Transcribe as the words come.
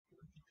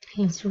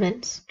Hello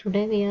students,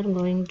 today we are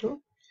going to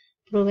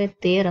prove a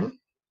theorem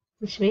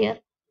which we are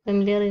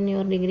familiar in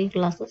your degree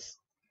classes.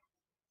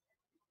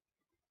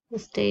 The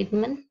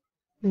statement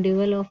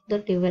dual of the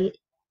dual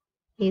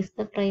is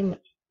the primal.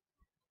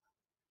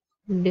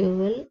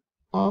 Dual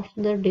of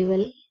the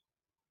dual.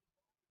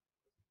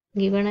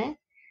 Given a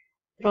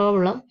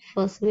problem,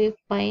 first we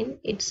find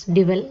its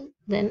dual,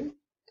 then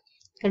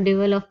the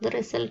dual of the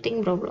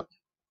resulting problem,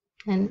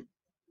 and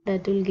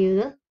that will give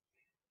the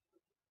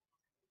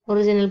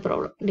original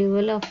problem.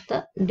 Dual of the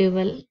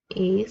dual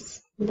is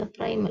the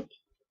primal.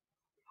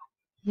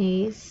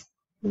 Is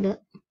the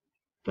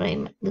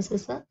primal. This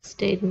is a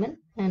statement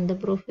and the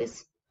proof is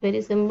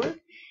very simple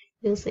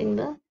using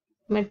the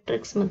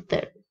matrix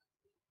method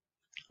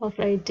of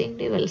writing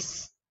duals.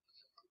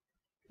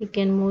 We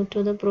can move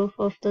to the proof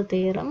of the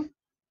theorem.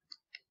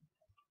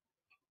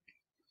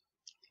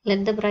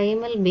 Let the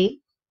primal be.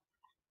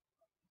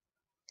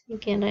 We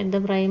can write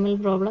the primal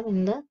problem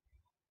in the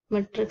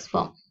matrix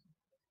form.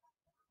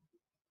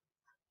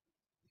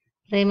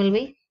 Primal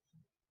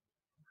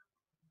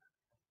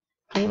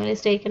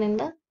is taken in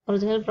the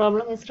original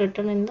problem is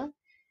written in the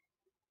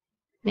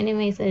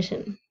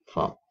minimization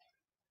form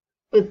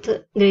with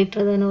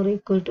greater than or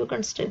equal to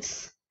constraints.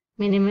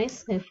 Minimize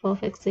f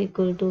of x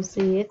equal to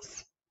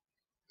cx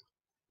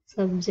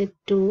subject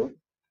to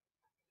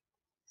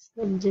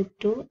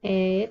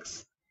ax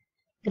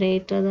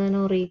greater than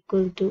or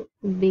equal to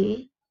b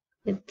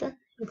with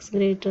x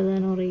greater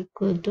than or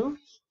equal to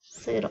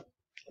 0.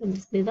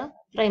 This is the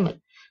primal,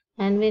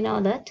 and we know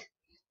that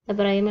the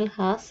primal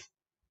has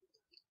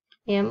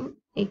m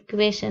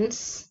equations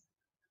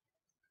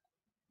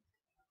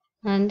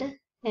and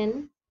n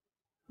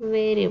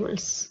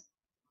variables.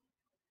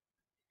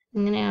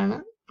 ഇങ്ങനെയാണ്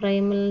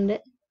പ്രൈമലിന്റെ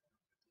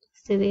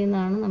സ്ഥിതി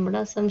എന്നാണ് നമ്മുടെ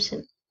assumption.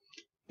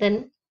 Then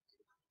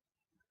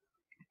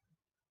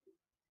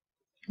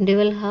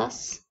dual has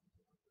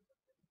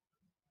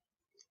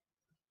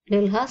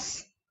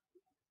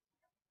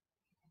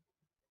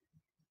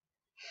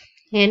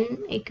n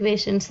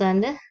equations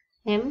and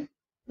m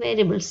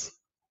variables.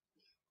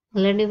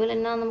 All dual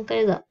enna namukku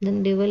ezhudam. Then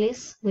dual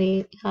is, we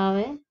have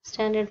a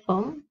standard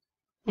form.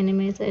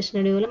 Minimization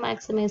dual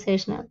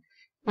maximization.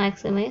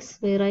 Maximize,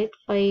 we write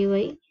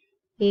 5y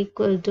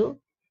equal to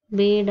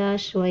b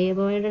dash y.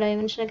 അപ്പോൾ y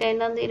dimension ഒക്കെ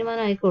അതിൻ്റെ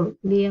തീരുമാനം ആയിക്കോളും.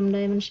 B M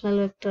dimensional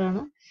vector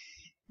ആണ്.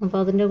 അപ്പോൾ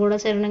അതിൻ്റെ കൂടെ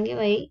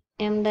ചേരണമെങ്കിൽ y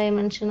m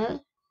dimensional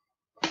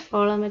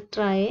column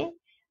vector ആയേ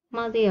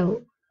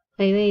മതിയാവും.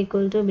 5y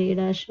equal to b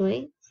dash y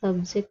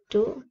subject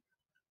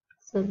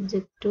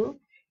to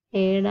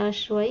a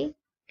dash y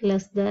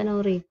less than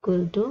or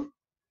equal to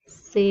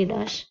c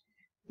dash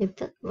with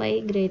y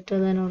greater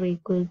than or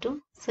equal to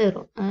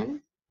 0. And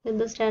with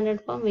the standard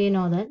form, we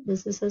know that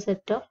this is a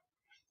set of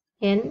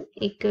n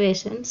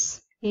equations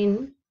in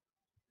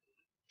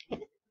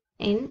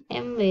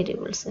m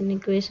variables, n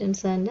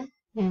equations and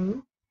m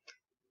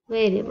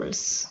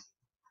variables.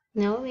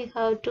 Now we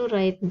have to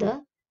write the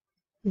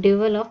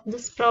dual of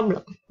this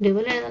problem.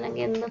 Dual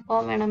എഴുതണമെങ്കിൽ എന്ത്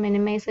form വേണം?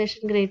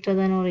 Minimization greater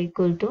than or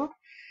equal to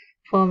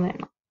form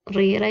വേണം.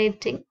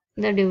 Rewriting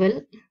the dual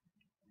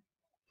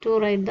to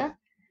write the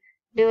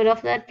dual of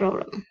that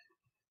problem.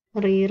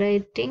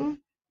 Rewriting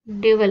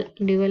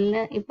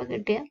dualനെ ഇപ്പൊ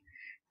കിട്ടിയ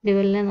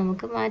dualനെ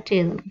നമുക്ക് മാറ്റി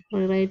എഴുതണം.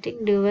 Rewriting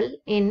dual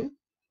in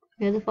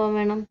ഏത് ഫോം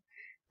വേണം?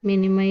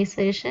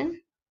 Minimization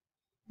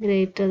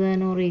greater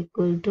than or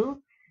equal to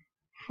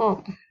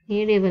form. ഈ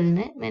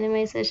dualനെ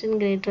minimization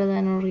greater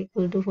than or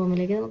equal to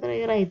ഫോമിലേക്ക് നമുക്ക്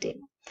റീറൈറ്റ്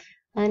ചെയ്യണം.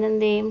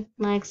 അതിനെന്ത് ചെയ്യും?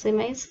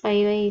 Maximise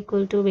 5y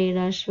equal to b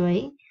dash y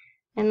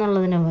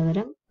എന്നുള്ളതിന്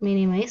പകരം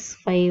മിനിമൈസ്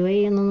 5y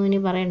എന്നൊന്നും ഇനി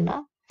പറയണ്ട,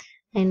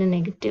 അതിൻ്റെ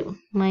negative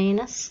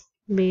minus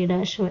b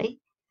dash y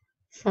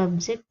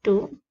subject to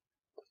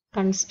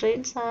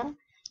constraints are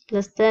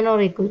less than or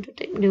equal to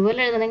type. Dual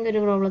എഴുതണമെങ്കിൽ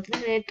ഒരു പ്രോബ്ലത്തിന്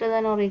greater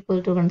than or equal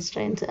to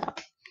constraints ആണ്.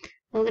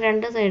 നമുക്ക്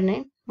രണ്ട് സൈഡിനെ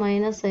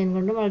മൈനസ് സൈൻ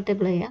കൊണ്ട്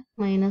മൾട്ടിപ്ലൈ ചെയ്യാം.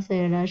 Minus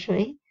A dash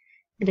Y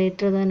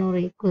greater than or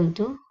equal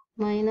to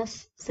minus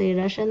C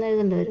dash എന്ന്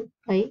എഴുതേണ്ടി വരും.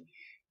 Y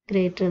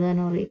greater than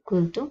or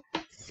equal to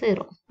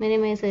 0.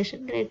 Minimisation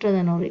greater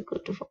than or equal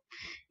to 4.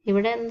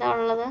 ഇവിടെ എന്താ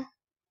ഉള്ളത്?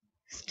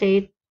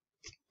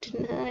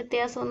 സ്റ്റേറ്റിന്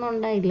വ്യത്യാസമൊന്നും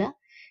ഉണ്ടായില്ല.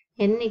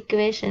 n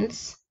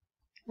equations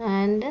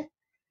and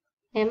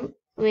m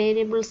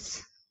variables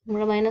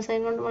നമ്മുടെ മൈനസ്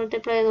സൈൻ കൊണ്ട്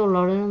multiply ചെയ്തോളൂ,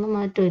 അവിടെ ഒന്നും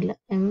മാറ്റമില്ല.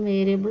 m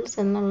വേരിയബിൾസ്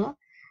എന്നുള്ള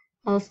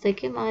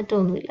അവസ്ഥയ്ക്ക്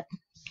മാറ്റമൊന്നുമില്ല.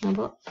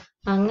 അപ്പോൾ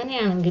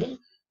അങ്ങനെയാണെങ്കിൽ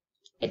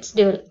ഇറ്റ്സ്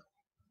ഡ്യുവൽ.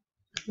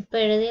 ഇപ്പൊ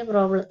എഴുതിയ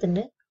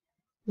പ്രോബ്ലത്തിന്റെ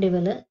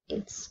ഡ്യുവല്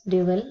ഇറ്റ്സ്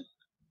ഡ്യുവൽ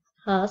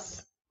ഹാസ്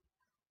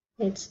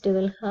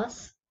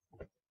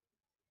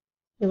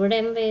ഇവിടെ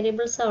m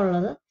വേരിയബിൾസ് ആ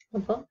ഉള്ളത്,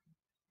 അപ്പോൾ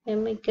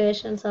m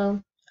ഇക്വേഷൻസ് ആവും.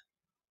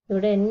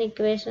 ഇവിടെ n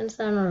ഇക്വേഷൻസ്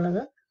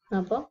ആണുള്ളത്,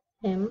 അപ്പോൾ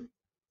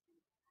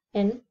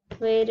n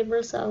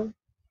വേരിയബിൾസ് ആവും.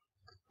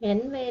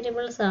 n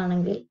വേരിയബിൾസ്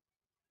ആണെങ്കിൽ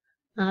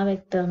ആ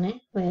വെക്ടറിനെ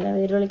വേറെ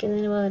പേര്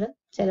വിളിക്കുന്നതിന് പകരം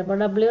ചിലപ്പോൾ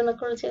w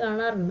എന്നൊക്കെ വിളിച്ച്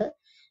കാണാറുണ്ട്.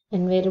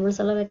 n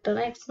വേരിയബിൾസ് ഉള്ള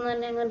വെക്ടറിനെ x എന്ന്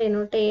തന്നെ അങ്ങ്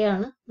ഡിനോട്ട്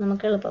ചെയ്യാണ്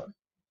നമുക്ക് എളുപ്പം.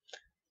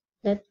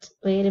 Let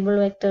variable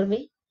vector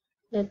B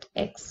let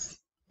x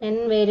n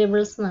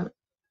variables എന്നാണ്.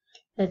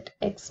 Let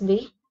x B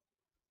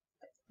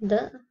the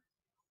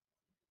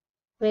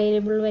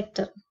variable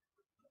vector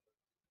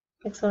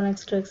x1,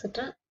 x2,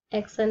 etc.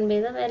 xn be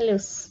the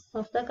values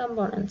of the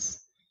components,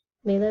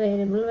 be the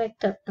variable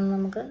vector എന്ന്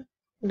നമുക്ക്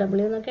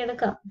w എന്നൊക്കെ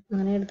എടുക്കാം.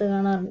 അങ്ങനെ എടുത്ത്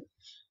കാണാറുണ്ട്.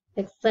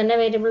 x തന്നെ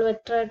വേരിയബിൾ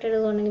വെക്ടർ ആയിട്ട്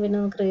എഴുതുകയാണെങ്കിൽ പിന്നെ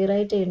നമുക്ക്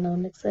റീറൈറ്റ്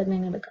ചെയ്യണതുകൊണ്ട് x തന്നെ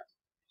അങ്ങ് എടുക്കാം.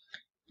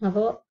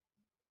 അപ്പോൾ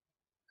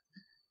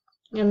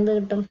എന്ത്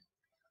കിട്ടും?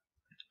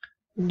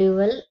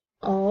 Dual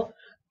of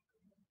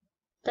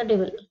the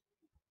dual.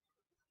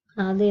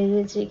 ആദ്യം എഴുതി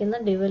വെച്ചിരിക്കുന്ന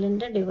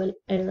ഡ്യുവലിന്റെ ഡ്യുവൽ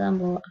എഴുതാൻ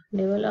പോവാം.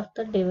 Dual of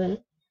the dual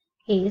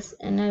is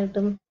എന്നാ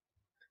കിട്ടും?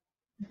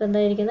 ഇപ്പം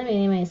എന്തായിരിക്കുന്ന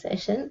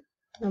മിനിമൈസേഷൻ.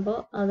 അപ്പോൾ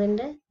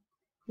അതിന്റെ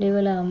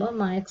ഡ്യുവൽ ആകുമ്പോൾ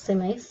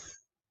മാക്സിമൈസ്.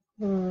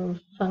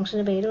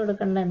 ഫംഗ്ഷന് പേര്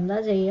കൊടുക്കേണ്ട, എന്താ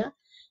ചെയ്യുക?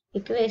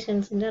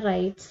 ഇക്വേഷൻസിന്റെ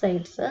right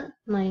sides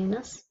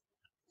minus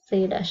C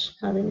dash,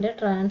 അതിന്റെ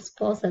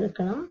ട്രാൻസ്പോസ്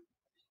എടുക്കണം.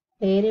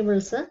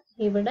 വേരിയബിൾസ്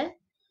ഇവിടെ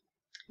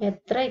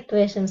എത്ര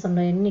ഇക്വേഷൻസ്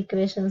ഉണ്ടോ, n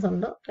ഇക്വേഷൻസ്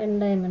ഉണ്ടോ, n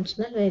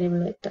dimensional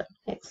variable vector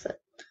X.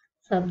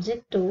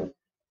 Subject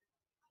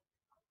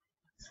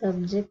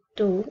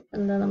to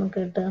എന്താ നമുക്ക്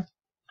കിട്ടുക?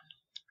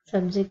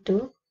 സബ്ജക്റ്റ് ടു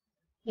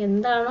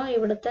എന്താണോ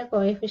ഇവിടുത്തെ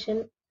കോഎഫിഷ്യൻ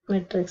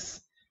മെട്രിക്സ്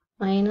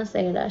മൈനസ്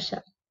എ ഡാഷ്,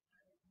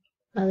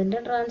 അതിന്റെ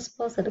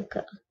ട്രാൻസ്പോസ്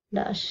എടുക്കുക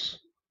dash.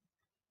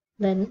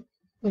 Then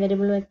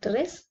variable vector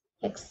is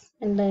X,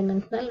 n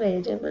dimensional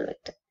variable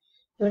vector.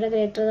 ഇവിടെ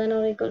greater than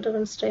or equal to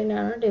constrain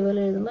ആണ്. ഡ്യുവൽ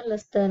എഴുതുമ്പോൾ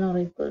less than or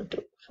equal to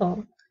form.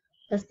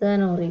 Less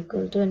than or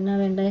equal to എന്നാ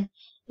വേണ്ടേ?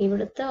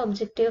 ഇവിടുത്തെ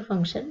objective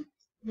function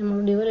നമ്മൾ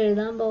dual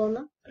എഴുതാൻ പോകുന്ന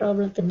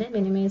പ്രോബ്ലത്തിന്റെ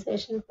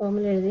minimisation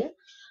ഫോമിൽ എഴുതിയ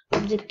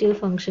ഒബ്ജക്റ്റീവ്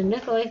ഫംഗ്ഷന്റെ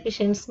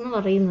കോഎഫിഷ്യൻസ് എന്ന്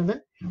പറയുന്നത്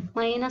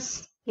മൈനസ്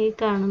ഈ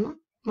കാണുന്ന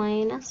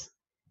മൈനസ്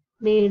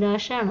ബി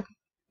ഡാഷ് ആണ്.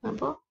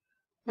 അപ്പോൾ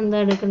എന്താ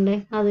എടുക്കണ്ടേ?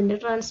 അതിന്റെ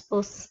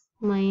ട്രാൻസ്പോസ്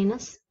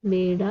മൈനസ്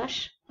ബി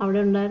ഡാഷ് അവിടെ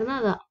ഉണ്ടായിരുന്ന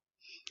അതാ,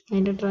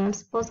 അതിന്റെ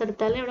ട്രാൻസ്പോസ്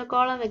എടുത്താലേ ഇവിടെ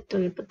കോളം വെക്ടർ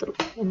കിട്ടത്തുള്ളൂ.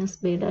 Minus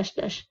B dash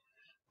dash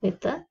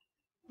with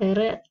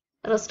വേറെ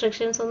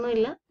റെസ്ട്രിക്ഷൻസ് ഒന്നും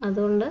ഇല്ല.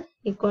 അതുകൊണ്ട്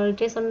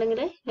ഇക്വാളിറ്റീസ്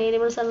ഉണ്ടെങ്കിൽ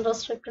വേരിയബിൾസ്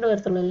അൺറെസ്ട്രിക്റ്റഡ്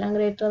വരത്തുള്ളൂ. എല്ലാം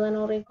greater than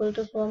or equal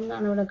to form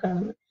എന്നാണ് ഇവിടെ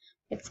കാണുന്നത്.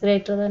 X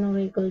greater than or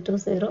equal to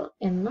 0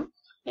 എന്നും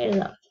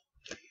എഴുതാം.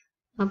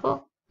 അപ്പോൾ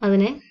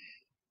അതിനെ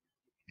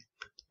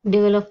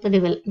dual of the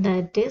dual,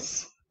 that is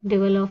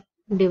dual of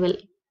dual,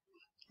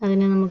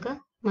 അതിനെ നമുക്ക്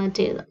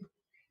മാറ്റി എഴുതാം.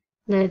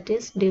 That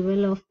is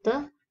dual of the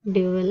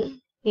dual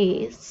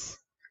is,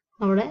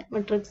 അവിടെ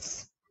മെട്രിക്സ്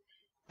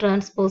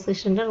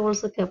ട്രാൻസ്പോസിഷന്റെ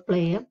റൂൾസ് ഒക്കെ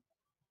അപ്ലൈ ചെയ്യാം.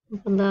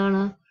 അപ്പം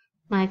എന്താണ്?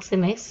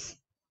 മാക്സിമൈസ്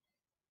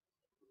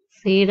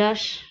സി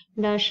ഡാഷ്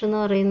ഡാഷ് എന്ന്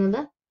പറയുന്നത്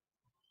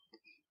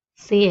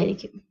സി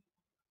ആയിരിക്കും.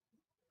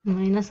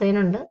 മൈനസ് സൈൻ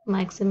ഉണ്ട്.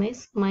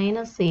 Maximise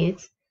minus C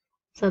X.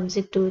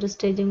 Subject to ഒരു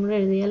സ്റ്റേജും കൂടെ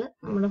എഴുതിയാൽ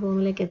നമ്മുടെ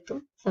ഫോമിലേക്ക് എത്തും.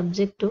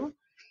 Subject to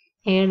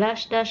A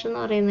dash dash എന്ന്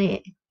പറയുന്ന എ,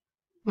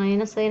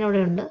 മൈനസ് സൈൻ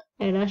അവിടെ ഉണ്ട്,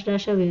 A dash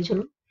dash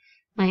ഉപയോഗിച്ചുള്ളൂ.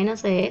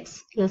 Minus A X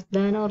less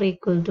than or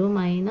equal to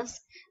minus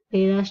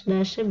B dash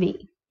dash B,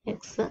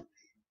 X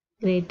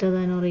greater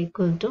than or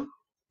equal to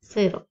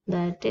 0.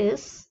 That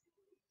is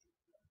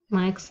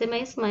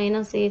maximize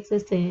minus cx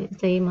is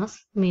same as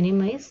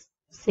minimize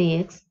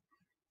cx.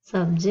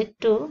 Subject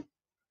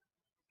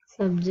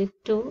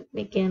to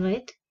we can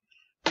write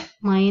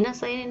minus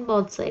sign in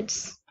both sides.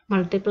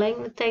 Multiplying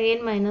with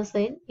again minus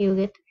sign, you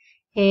get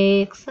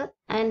ax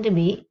and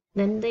b.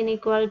 Then the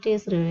inequality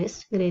is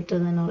reversed, greater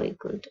than or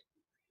equal to,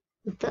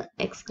 with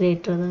x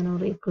greater than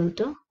or equal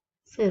to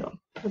 0.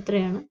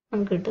 അത്രയാണ്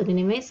നമുക്ക് കിട്ടും.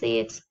 Minimize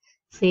cx.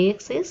 Cx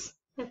is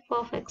f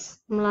of x.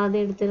 നമ്മൾ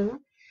ആദ്യം എടുത്തിരുന്ന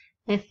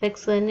fx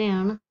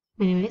തന്നെയാണ്.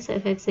 Minimise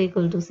fx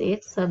equal to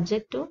cx.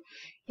 Subject to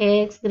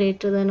ax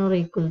greater than or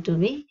equal to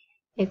b,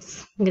 x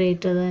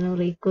greater than or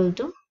equal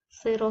to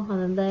 0.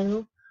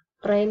 അതെന്തായിരുന്നു?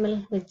 primal,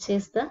 which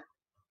is the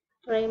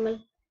primal.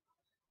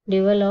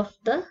 Dual of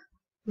the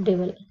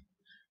dual,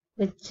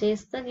 which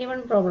is the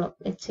given problem,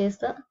 which is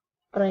the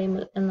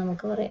primal എന്ന്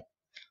നമുക്ക് പറയാം.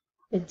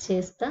 which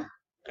is the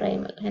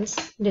primal. Hence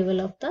dual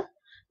of the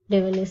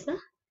dual is the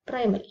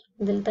primal.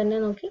 ഇതിൽ തന്നെ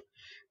നോക്കി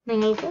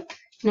നിങ്ങൾക്ക്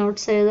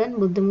notes എഴുതാൻ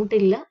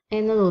ബുദ്ധിമുട്ടില്ല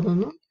എന്ന്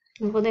തോന്നുന്നു.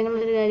 അപ്പോൾ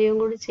നിങ്ങളൊരു കാര്യവും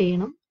കൂടി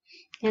ചെയ്യണം.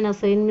 ഞാൻ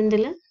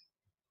അസൈൻമെന്റിൽ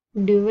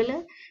ഡ്യുവല്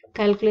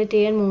കാൽക്കുലേറ്റ്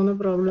ചെയ്യാൻ 3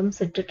 പ്രോബ്ലംസ്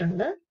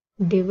ഇട്ടിട്ടുണ്ട്.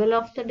 Dual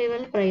of the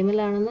dual Primal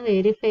ആണെന്ന്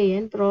വെരിഫൈ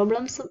ചെയ്യാൻ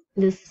problems,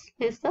 this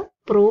is the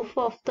proof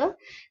of the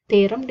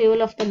theorem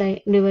dual of the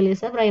dual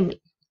is A Primal.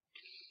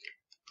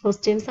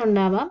 Questions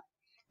ഉണ്ടാവാം.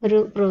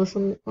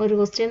 ഒരു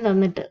ക്വസ്റ്റ്യൻ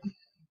തന്നിട്ട്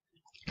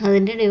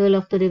അതിന്റെ dual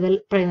of the dual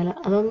Primal,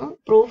 അതൊന്നും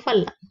proof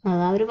അല്ല,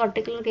 അത് ആ ഒരു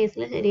പർട്ടിക്കുലർ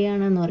കേസിൽ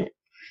ശരിയാണെന്ന് പറയും.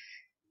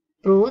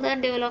 Prove the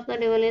dual of the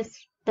dual is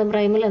the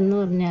Primal എന്ന്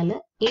പറഞ്ഞാൽ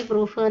ഈ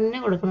പ്രൂഫ് തന്നെ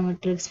കൊടുക്കണം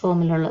മെട്രിക്സ്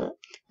ഫോമിലുള്ളത്.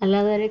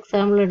 അല്ലാതെ ഒരു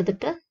എക്സാമ്പിൾ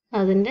എടുത്തിട്ട്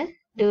അതിന്റെ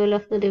dual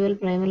of the dual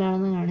Primal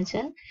ആണെന്ന്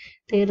കാണിച്ചാൽ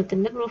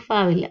തിയറത്തിന്റെ പ്രൂഫ്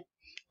ആവില്ല.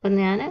 അപ്പം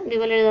ഞാൻ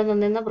ഡ്യുവൽ എഴുതാൻ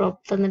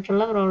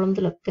തന്നിട്ടുള്ള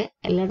പ്രോബ്ലംസിലൊക്കെ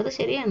എല്ലായിടത്തും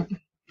ശരിയാണ്.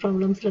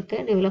 പ്രോബ്ലംസിലൊക്കെ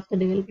dual of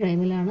the dual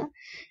Primal ആണ്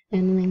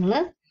എന്ന് നിങ്ങൾ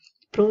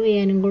പ്രൂവ്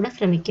ചെയ്യാനും കൂടെ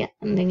ശ്രമിക്കുക.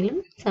 എന്തെങ്കിലും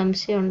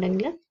സംശയം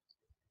ഉണ്ടെങ്കിൽ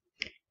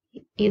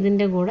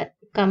ഇതിന്റെ കൂടെ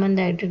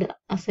കമന്റ് ആയിട്ട് ഇടുക.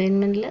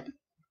 അസൈൻമെന്റിൽ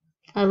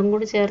അതും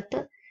കൂടി ചേർത്ത്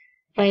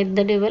write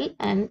the dual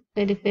and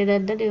verify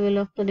that the dual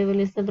of the dual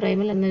is the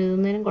Primal എന്ന്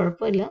എഴുതുന്നതിനും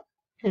കുഴപ്പമില്ല.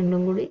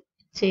 രണ്ടും കൂടി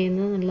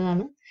ചെയ്യുന്നത്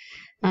നല്ലതാണ്.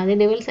 ആദ്യം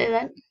ഡ്യുവൽസ്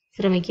എഴുതാൻ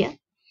ശ്രമിക്കുക,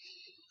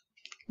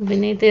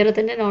 പിന്നെ ഈ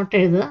തിയറത്തിന്റെ നോട്ട്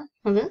എഴുതുക.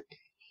 അത്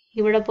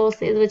ഇവിടെ പോസ്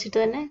ചെയ്ത് വെച്ചിട്ട്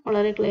തന്നെ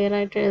വളരെ ക്ലിയർ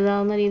ആയിട്ട്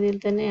എഴുതാവുന്ന രീതിയിൽ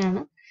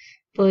തന്നെയാണ്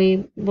ഇപ്പോൾ ഈ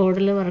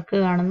ബോർഡിൽ വർക്ക്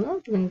കാണുന്നത്.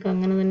 നിങ്ങൾക്ക്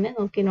അങ്ങനെ തന്നെ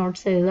നോക്കി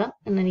നോട്ട്സ് എഴുതാം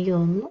എന്നെനിക്ക്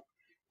തോന്നുന്നു.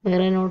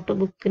 വേറെ നോട്ട്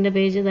ബുക്കിൻ്റെ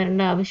പേജ്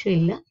തരേണ്ട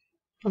ആവശ്യമില്ല.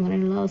 അപ്പം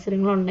അങ്ങനെയുള്ള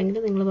അവസരങ്ങളുണ്ടെങ്കിൽ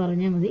നിങ്ങൾ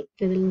പറഞ്ഞാൽ മതി.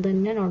 ഇതിൽ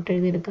തന്നെ നോട്ട്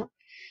എഴുതിയെടുക്കാം.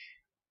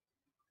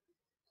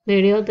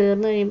 വീഡിയോ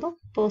തീർന്നു കഴിയുമ്പോൾ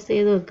പോസ്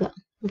ചെയ്ത് വെക്കുക.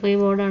 അപ്പോൾ ഈ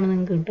ബോർഡാണ്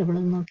നിങ്ങൾക്ക് കിട്ടുക.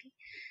 ഇവിടെ നോക്കി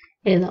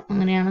എഴുതാം.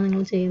 അങ്ങനെയാണ്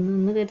നിങ്ങൾ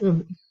ചെയ്യുന്നതെന്ന്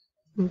കരുതുന്നു.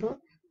 അപ്പോൾ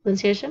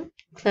അതിനുശേഷം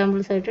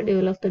എക്സാമ്പിൾസ് ആയിട്ട്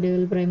dual of the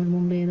dual Primal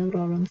മുമ്പ് ചെയ്ത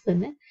പ്രോബ്ലംസ്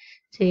തന്നെ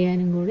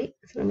ചെയ്യാനും കൂടി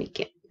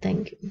ശ്രമിക്കാം.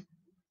 Thank you.